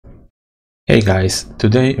Hey guys,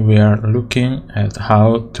 today we are looking at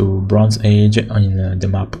how to Bronze Age in the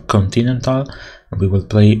map Continental. We will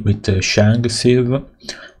play with the Shang Sieve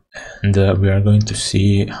and we are going to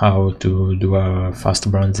see how to do a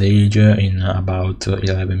fast Bronze Age in about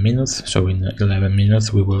 11 minutes. So in 11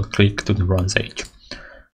 minutes we will click to the Bronze Age.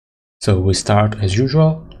 So we start as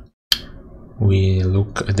usual. We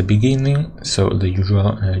look at the beginning, so the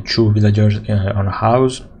usual 2 villagers on a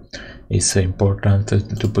house. It's important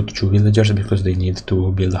to put 2 villagers because they need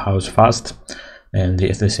to build a house fast, and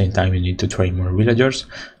at the same time you need to train more villagers.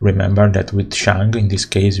 Remember that with Shang, in this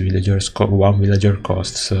case, one villager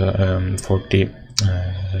costs 40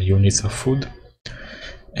 units of food,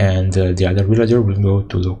 and the other villager will go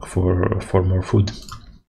to look for more food.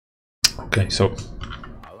 Okay, so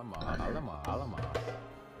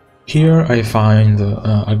here I find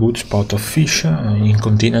a good spot of fish. In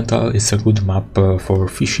Continental it's a good map for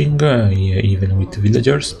fishing, even with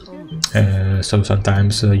villagers. So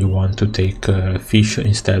sometimes you want to take fish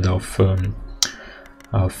instead of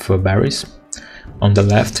berries. On the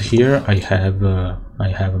left here I have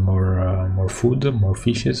more food, more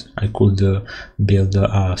fishes. I could build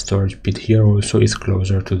a storage pit here. Also, it's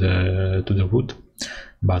closer to the wood,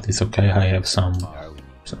 but it's okay. I have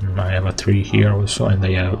I have a tree here also, and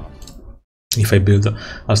if I build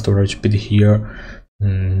a storage pit here,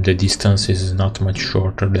 the distance is not much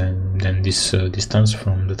shorter than this distance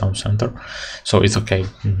from the town center, so it's okay.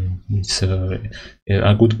 It's a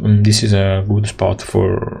good. This is a good spot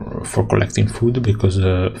for collecting food because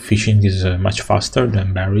fishing is much faster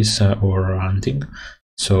than berries or hunting.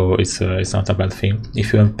 So it's not a bad thing.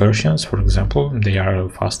 If you have Persians, for example, they are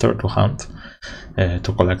faster to hunt,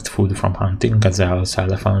 to collect food from hunting, gazelles,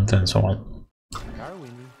 elephant, and so on.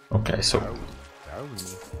 Okay, so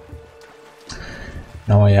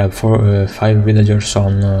now I have 5 villagers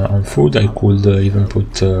on food. I could even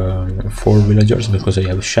put 4 villagers because I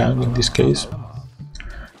have Shang in this case,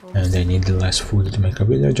 and I need less food to make a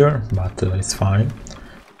villager, but it's fine.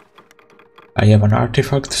 I have an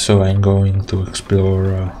artifact, so I'm going to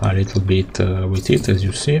explore a little bit with it, as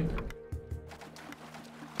you see.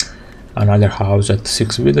 Another house at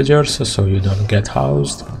 6 villagers, so you don't get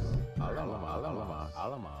housed.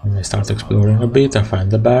 And I start exploring a bit. I find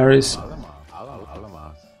the berries.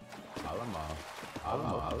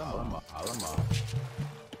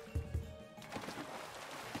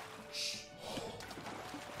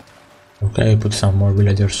 Okay, I put some more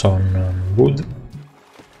villagers on wood.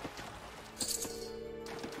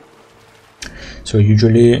 So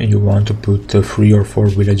usually you want to put 3 or 4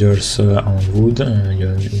 villagers on wood.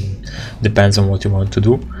 Depends on what you want to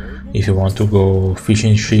do. If you want to go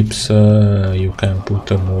fishing ships, you can put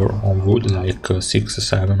more on wood, like 6 or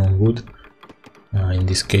 7 on wood. In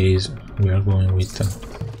this case we are going with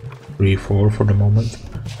 3 or 4 for the moment.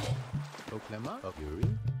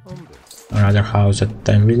 Another house at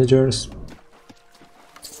 10 villagers.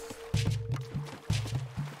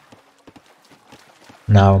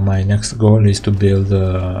 Now my next goal is to build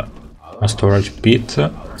a storage pit,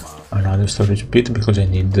 another storage pit, because I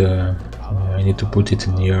need to put it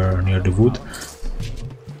near the wood.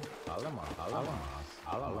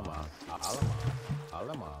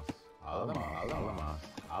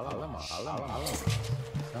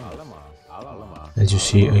 As you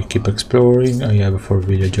see, I keep exploring. I have 4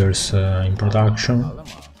 villagers in production.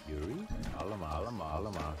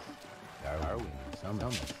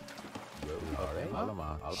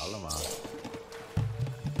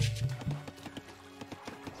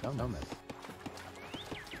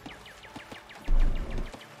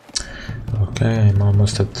 Okay, I'm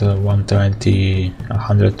almost at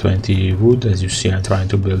 120 wood. As you see, I'm trying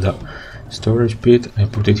to build a storage pit. I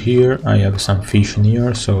put it here. I have some fish in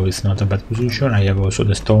here, so it's not a bad position. I have also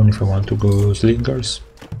the stone if I want to go slingers.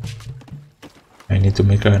 I need to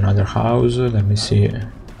make another house. Let me see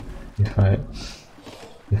if I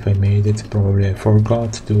made it. Probably I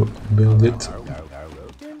forgot to build it.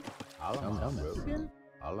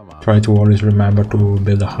 Try to always remember to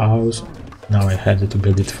build a house. Now I had to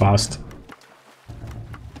build it fast.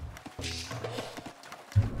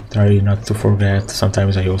 Try not to forget.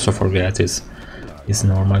 Sometimes I also forget. It's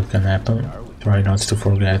normal, it can happen. Try not to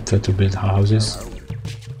forget to build houses.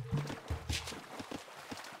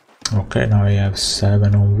 Okay, now I have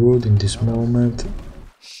 7 on wood in this moment.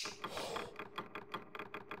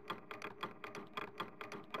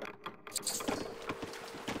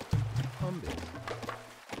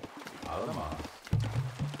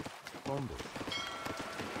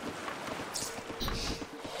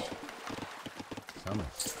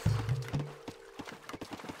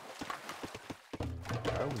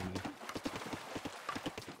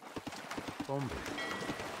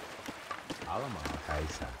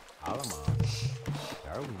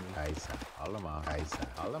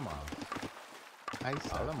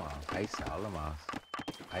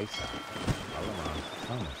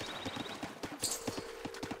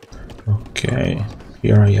 Okay,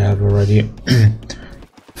 here I have already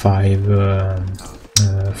 4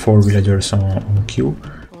 villagers on queue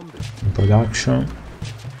in production.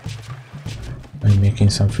 I'm making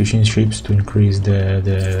some fishing ships to increase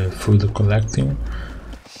the food collecting.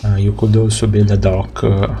 You could also build a dock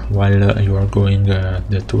while you are going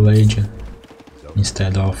the tool age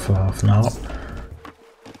instead of now.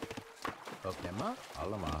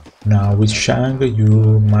 Now with Shang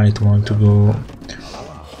you might want to go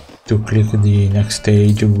to click the next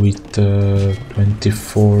stage with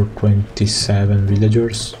 24-27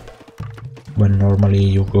 villagers, when normally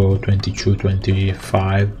you go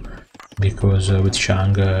 22-25, because with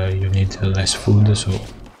Shang you need less food, so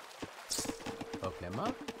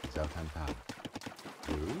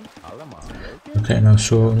okay, now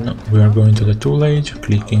soon we are going to the tool age.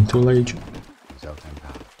 Clicking tool age.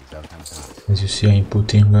 As you see, I'm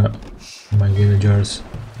putting my villagers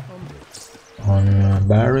on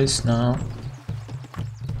berries now.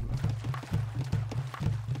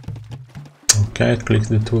 Okay, click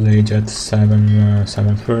the tool age at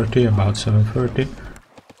 7:30, about 7:30.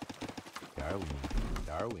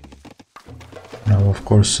 Now, of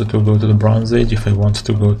course, to go to the bronze age, if I want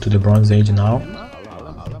to go to the bronze age now,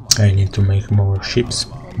 I need to make more ships,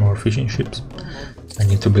 more fishing ships. I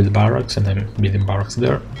need to build barracks, and I'm building barracks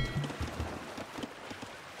there.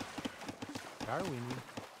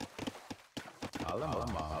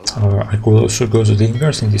 I could also go to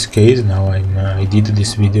lingers in this case. Now I did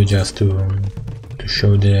this video just to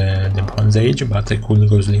show the bronze age, but I could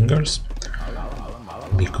go to lingers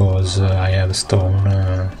because I have stone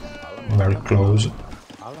very close.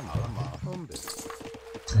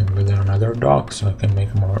 And build another dock so I can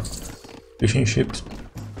make more fishing ships.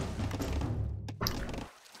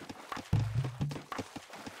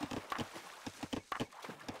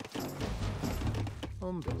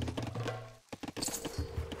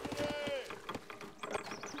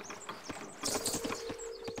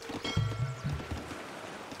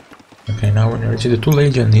 Okay, now when I reach the tool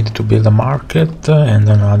age, I need to build a market and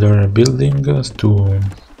another building to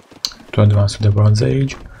advance to the bronze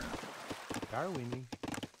age.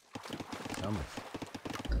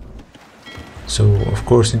 So, of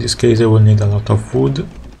course, in this case I will need a lot of wood.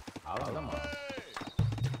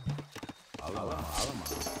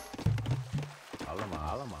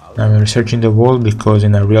 I'm researching the wall because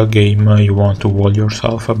in a real game you want to wall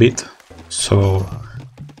yourself a bit, so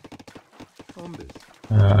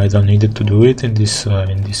I don't need to do it in this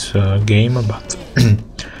game, but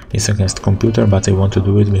it's against computer. But I want to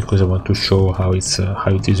do it because I want to show how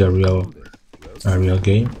it is a real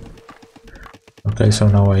game. Okay, so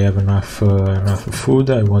now I have enough food.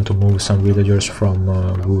 I want to move some villagers from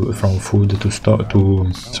food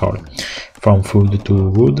to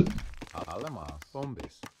wood.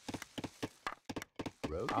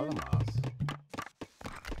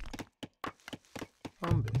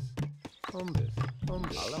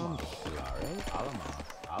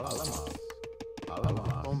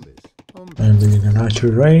 I'm building an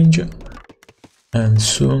archery range, and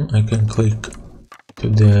soon I can click to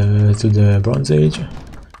the bronze age.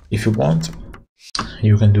 If you want,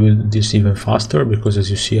 you can do this even faster because, as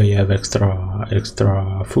you see, I have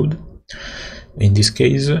extra food. In this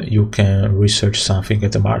case, you can research something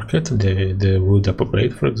at the market, the wood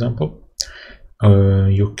upgrade, for example.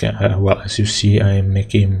 You can well, as you see, I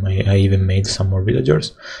even made some more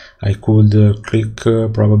villagers. I could click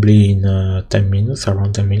probably in 10 minutes,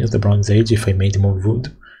 around 10 minutes, the bronze age if I made more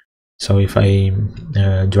wood. So if I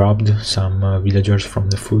dropped some villagers from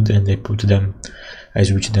the food and I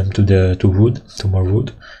switched them to more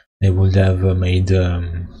wood, they would have made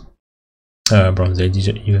bronze age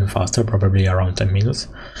even faster, probably around 10 minutes,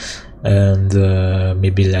 and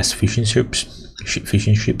maybe less fishing ships.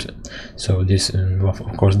 So this of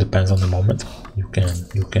course depends on the moment. You can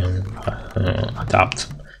adapt.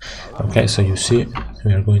 Okay, so you see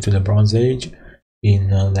we are going to the bronze age in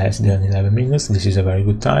less than 11 minutes. This is a very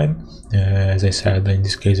good time. As I said, in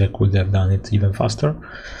this case I could have done it even faster.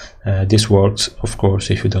 This works, of course,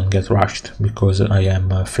 if you don't get rushed, because I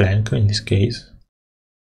am flank in this case.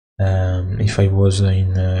 If I was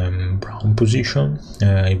in brown position,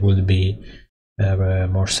 I would be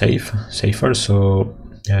more safer. So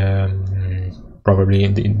probably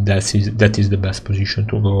that is the best position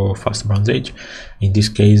to go fast bronze age. In this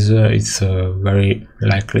case, it's very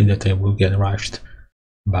likely that I will get rushed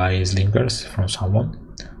by slingers from someone.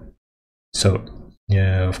 So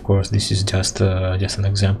Yeah, of course, this is just an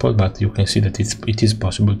example, but you can see that it is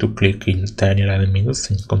possible to click in 10-11 minutes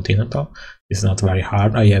in Continental. It's not very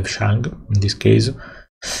hard. I have Shang in this case.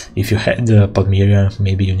 If you had Palmyra,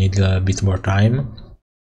 maybe you need a bit more time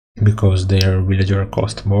because their villager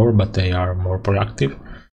cost more, but they are more productive.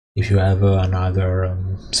 If you have another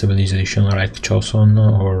civilization like Choson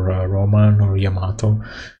or Roman or Yamato,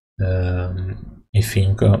 I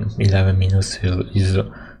think 11 minutes is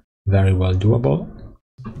very well doable.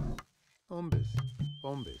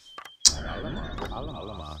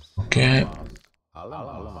 Okay.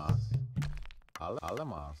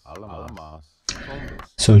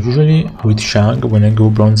 So usually with Shang, when I go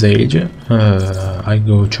Bronze Age, I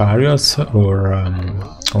go Chariots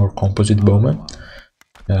or Composite Bowman.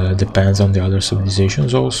 Depends on the other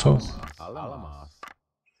civilizations also.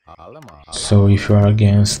 So if you are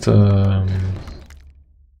against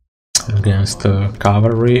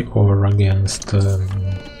cavalry or against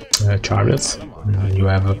chariots, you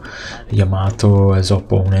have Yamato as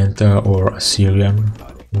opponent or Assyrian.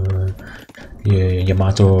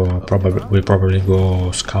 Yamato will probably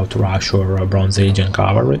go Scout Rush or Bronze Age and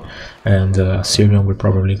Cavalry, and Assyrian will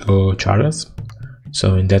probably go Chariots.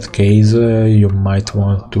 So in that case, you might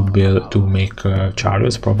want to make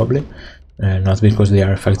Chariots probably, not because they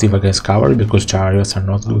are effective against Cavalry, because Chariots are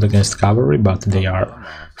not good against Cavalry, but they are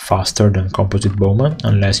faster than Composite Bowmen,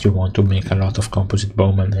 unless you want to make a lot of Composite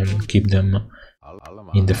Bowmen and keep them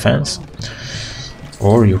in defense.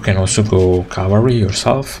 Or you can also go Cavalry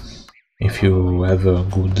yourself if you have a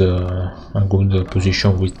good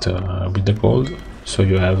position with the gold. So if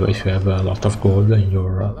you have a lot of gold in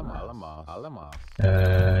your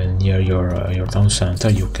near your town center,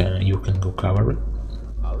 you can go Cavalry.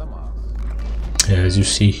 As you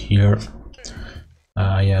see here,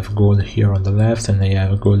 I have gold here on the left and I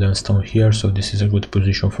have gold and stone here, so this is a good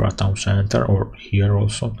position for a town center, or here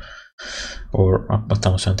also, or a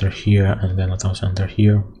town center here and then a town center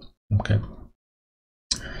here. Okay.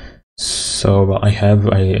 So I have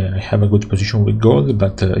a good position with gold,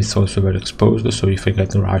 but it's also very exposed. So if I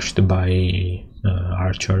get rushed by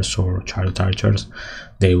archers or chariot archers,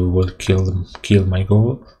 they will kill my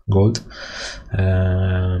gold.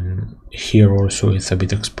 Here also it's a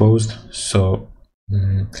bit exposed, so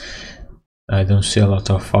I don't see a lot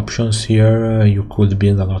of options here. You could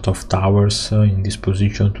build a lot of towers in this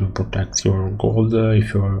position to protect your gold.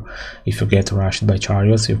 If you get rushed by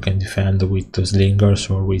chariots, you can defend with slingers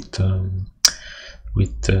or with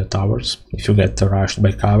towers. If you get rushed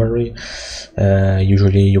by cavalry,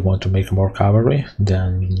 usually you want to make more cavalry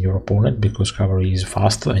than your opponent, because cavalry is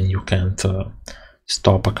fast and you can't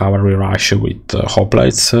stop a cavalry rush with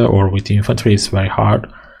hoplites or with infantry. It's very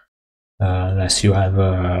hard. Unless you have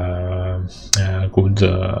a good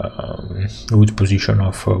position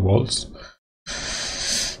of walls.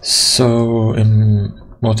 So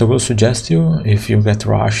what I will suggest you, if you get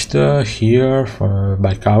rushed here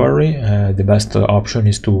by cavalry, the best option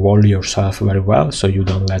is to wall yourself very well, so you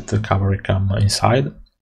don't let the cavalry come inside.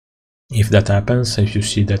 If that happens, if you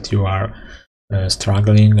see that you are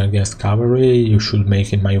struggling against cavalry, you should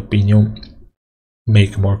make, in my opinion,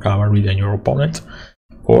 make more cavalry than your opponent.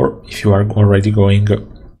 Or if you are already going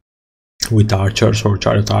with archers or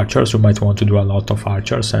chariot archers, you might want to do a lot of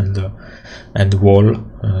archers and wall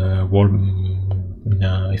in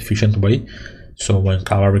an efficient way. So when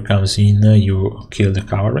cavalry comes in, you kill the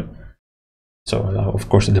cavalry. So of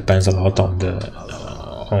course it depends a lot on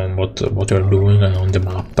what you're doing and on the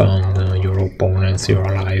map and your opponents, your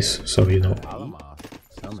allies. So you know.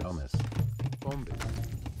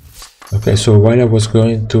 Okay, so while I was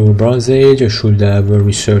going to Bronze Age, I should have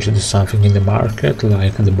researched something in the market,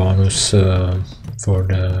 like the bonus for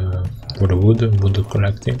the wood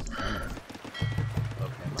collecting.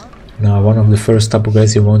 Now, one of the first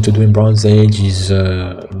upgrades you want to do in Bronze Age is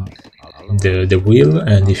the wheel,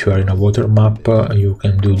 and if you are in a water map, you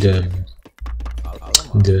can do the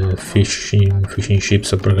fishing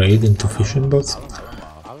ships upgrade into fishing boats.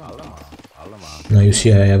 Now you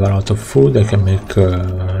see I have a lot of food, I can make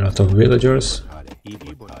a lot of villagers.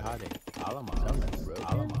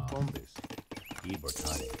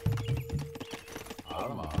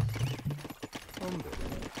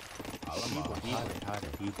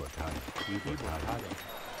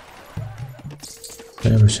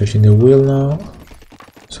 Okay, I'm researching the wheel now.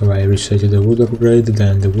 So I researched the wood upgrade,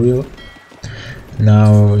 then the wheel.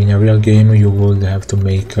 Now in a real game you will have to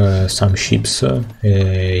make some ships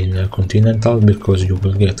in Continental, because you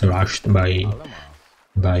will get rushed by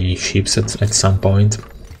ships at some point.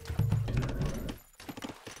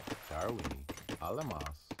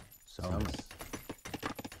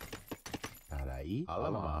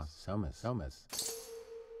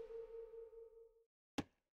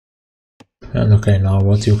 And okay, now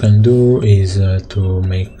what you can do is to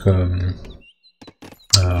make a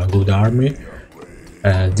good army.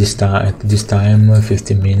 At this time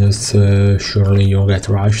 15 minutes, surely you'll get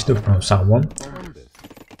rushed from someone,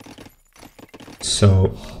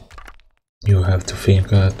 so you have to think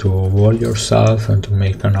to wall yourself and to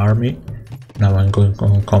make an army. Now I'm going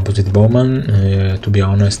on composite bowman. To be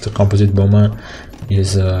honest, composite bowman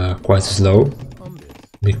is quite slow,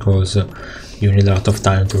 because you need a lot of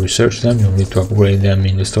time to research them, you need to upgrade them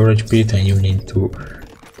in the storage pit, and you need to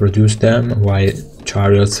produce them, while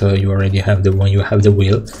chariots, you already have when you have the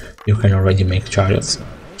wheel, you can already make chariots,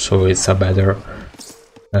 so it's a better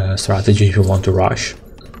strategy if you want to rush.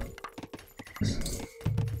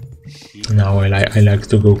 Now I like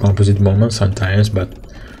to go composite bowman sometimes, but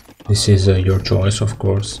this is your choice, of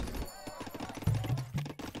course.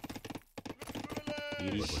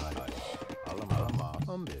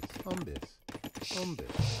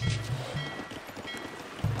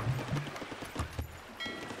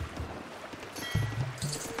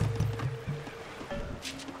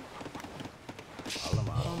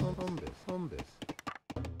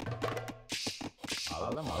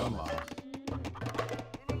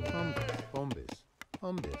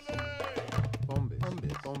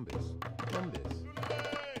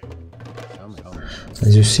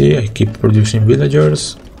 As you see, I keep producing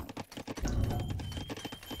villagers.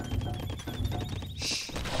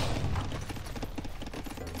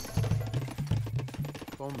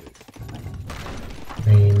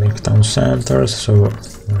 I make town centers, so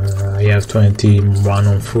I have 21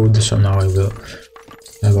 on food, so now I will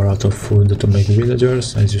have a lot of food to make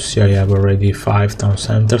villagers. As you see, I have already 5 town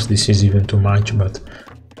centers. This is even too much, but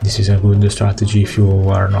this is a good strategy if you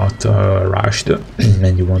are not rushed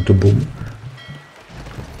and you want to boom.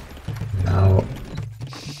 Now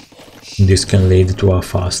this can lead to a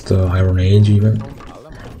fast Iron Age even.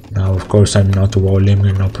 Now of course I'm not walling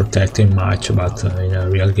and not protecting much, but in a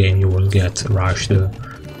real game you will get rushed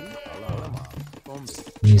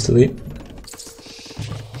easily.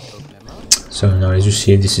 So now as you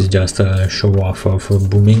see, this is just a show off of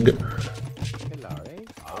booming.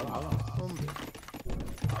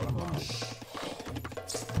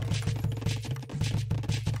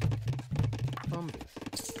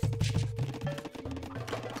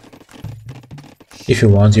 If you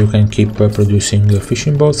want, you can keep producing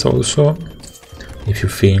fishing boats also, if you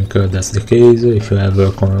think that's the case. If you have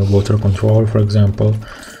water control, for example,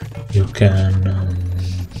 you can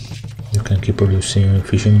keep producing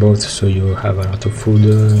fishing boats, so you have a lot of food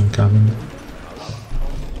incoming.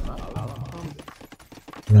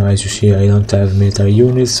 Now as you see, I don't have military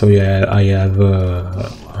units, so yeah, I have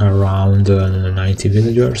around 90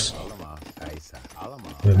 villagers,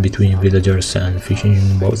 between villagers and fishing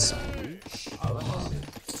boats.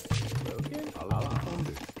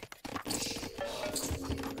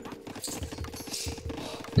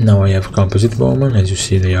 Now I have composite bowmen. As you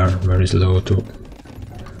see, they are very slow to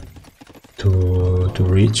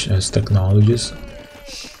reach as technologies,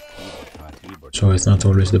 so it's not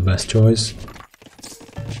always the best choice.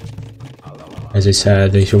 As I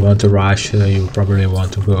said, if you want to rush, you probably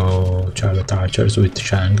want to go chariot archers with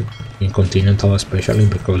Shang, in Continental especially,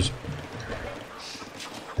 because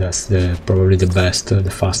that's probably the best, the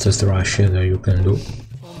fastest rush that you can do.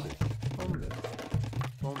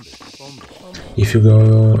 If you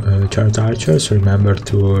go chariot archers, remember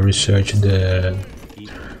to research the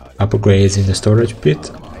upgrades in the storage pit,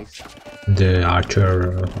 the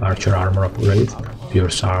archer armor upgrade,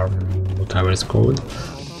 pierce arm, whatever it's called.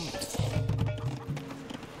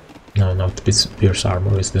 No, not pierce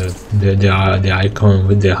armor, it's the icon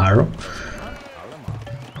with the arrow.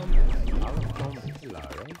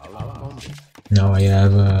 Now I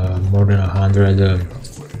have more than 100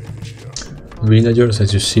 villagers,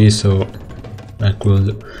 as you see, so I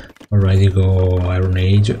could already go Iron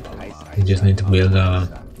Age. I just need to build a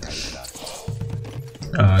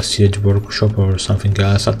siege workshop or something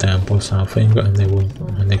else, a temple, something, and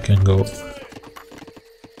they can go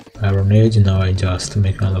Iron Age. Now I just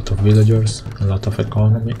make a lot of villagers, a lot of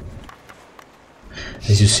economy.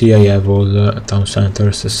 As you see, I have all the town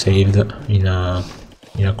centers saved in a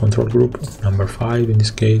control group, number 5 in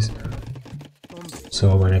this case.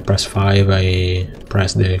 So when I press 5, I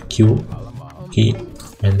press the Q key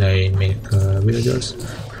and I make villagers.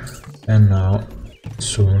 And now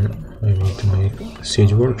soon I need to make a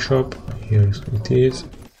siege workshop. Here it is.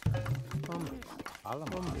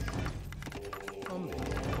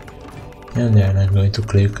 And then I'm going to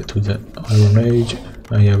click to the Iron Age.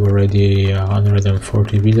 I have already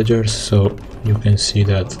 140 villagers, so you can see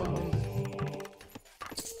that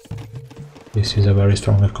this is a very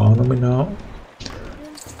strong economy now.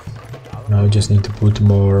 Now I just need to put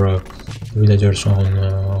more villagers on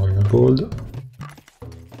gold.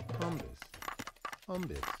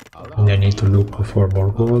 And I need to look for more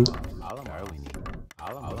gold.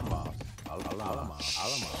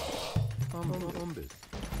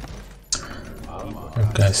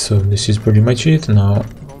 Okay, so this is pretty much it. Now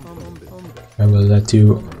I will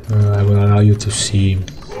allow you to see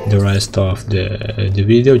the rest of the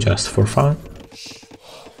video just for fun.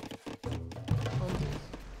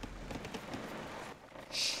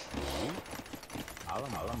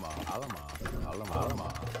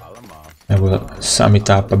 I will sum it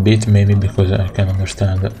up a bit, maybe, because I can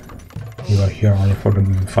understand that you are here only for the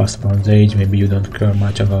fast Bronze Age, maybe you don't care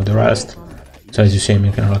much about the rest. So as you see, I'm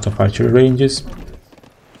making a lot of archery ranges.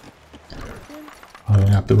 Going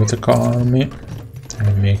up with the army.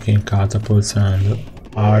 I'm making catapults and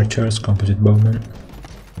archers, composite bowmen.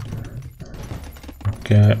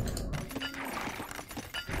 Okay.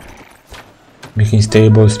 Making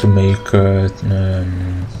stables to make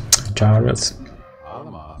chariots.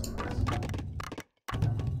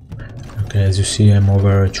 Okay, as you see, I'm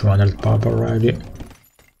over 200 pop already.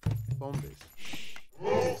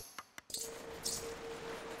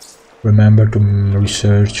 Remember to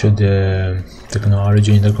research the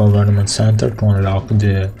technology in the government center to unlock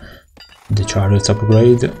the chariots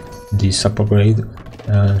upgrade, this upgrade.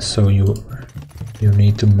 So you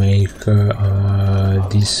need to make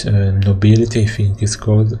this nobility, I think it's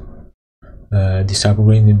called, this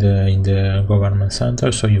upgrade in the government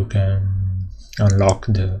center, so you can unlock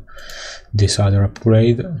this other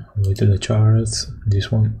upgrade with the chariots, this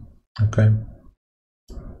one. Okay.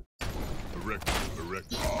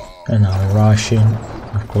 And now I'm rushing.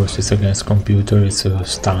 Of course, it's against computer, it's a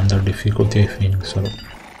standard difficulty, I think, so.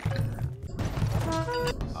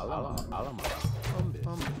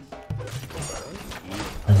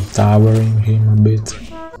 I'm towering him a bit.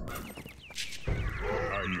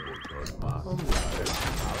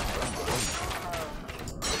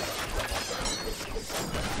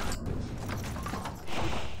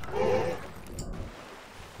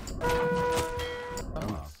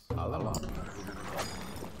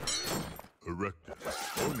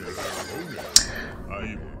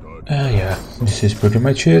 Yeah, this is pretty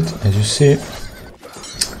much it. As you see,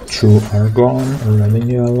 2 are gone, red and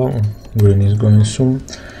yellow, green is going soon.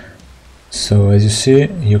 So as you see,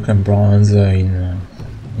 you can bronze in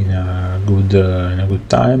a good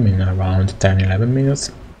time, in around 10-11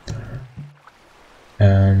 minutes.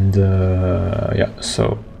 And yeah,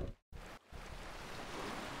 so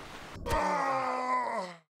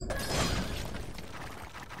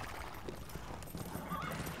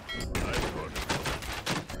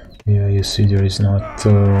yeah, you see there is not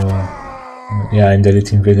yeah, I'm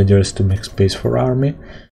deleting villagers to make space for army.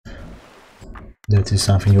 That is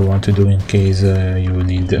something you want to do in case you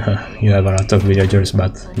need you have a lot of villagers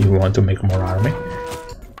but you want to make more army.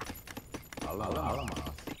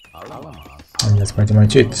 And that's pretty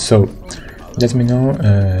much it. So let me know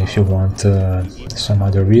if you want some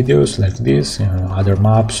other videos like this, you know, other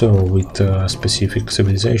maps or with specific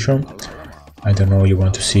civilization. I don't know, you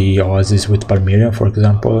want to see Oasis with Palmyra, for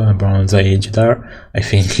example, a Bronze Age there. I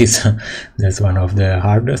think it's that's one of the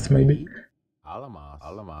hardest, maybe.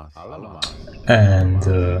 And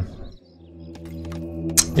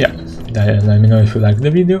yeah, let me know if you like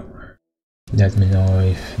the video. Let me know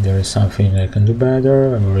if there is something I can do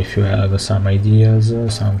better, or if you have some ideas,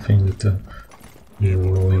 something that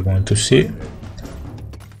you want to see.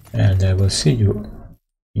 And I will see you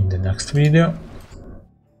in the next video.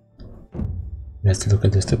 Let's look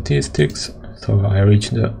at the statistics. So I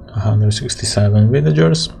reached 167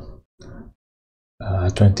 villagers,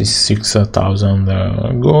 26,000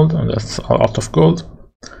 gold, and that's a lot of gold.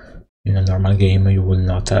 In a normal game you will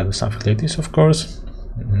not have something like this, of course.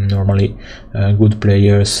 Normally good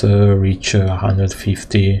players reach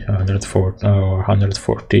 150, 140 or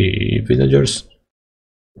 140 villagers,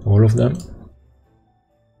 all of them.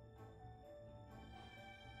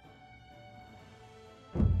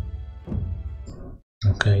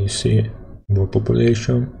 Okay, you see, more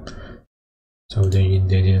population, so they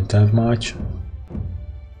didn't have much.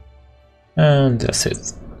 And that's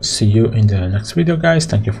it. See you in the next video, guys.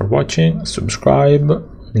 Thank you for watching. Subscribe,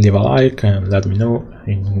 leave a like, and let me know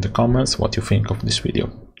in the comments what you think of this video.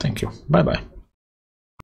 Thank you. Bye bye.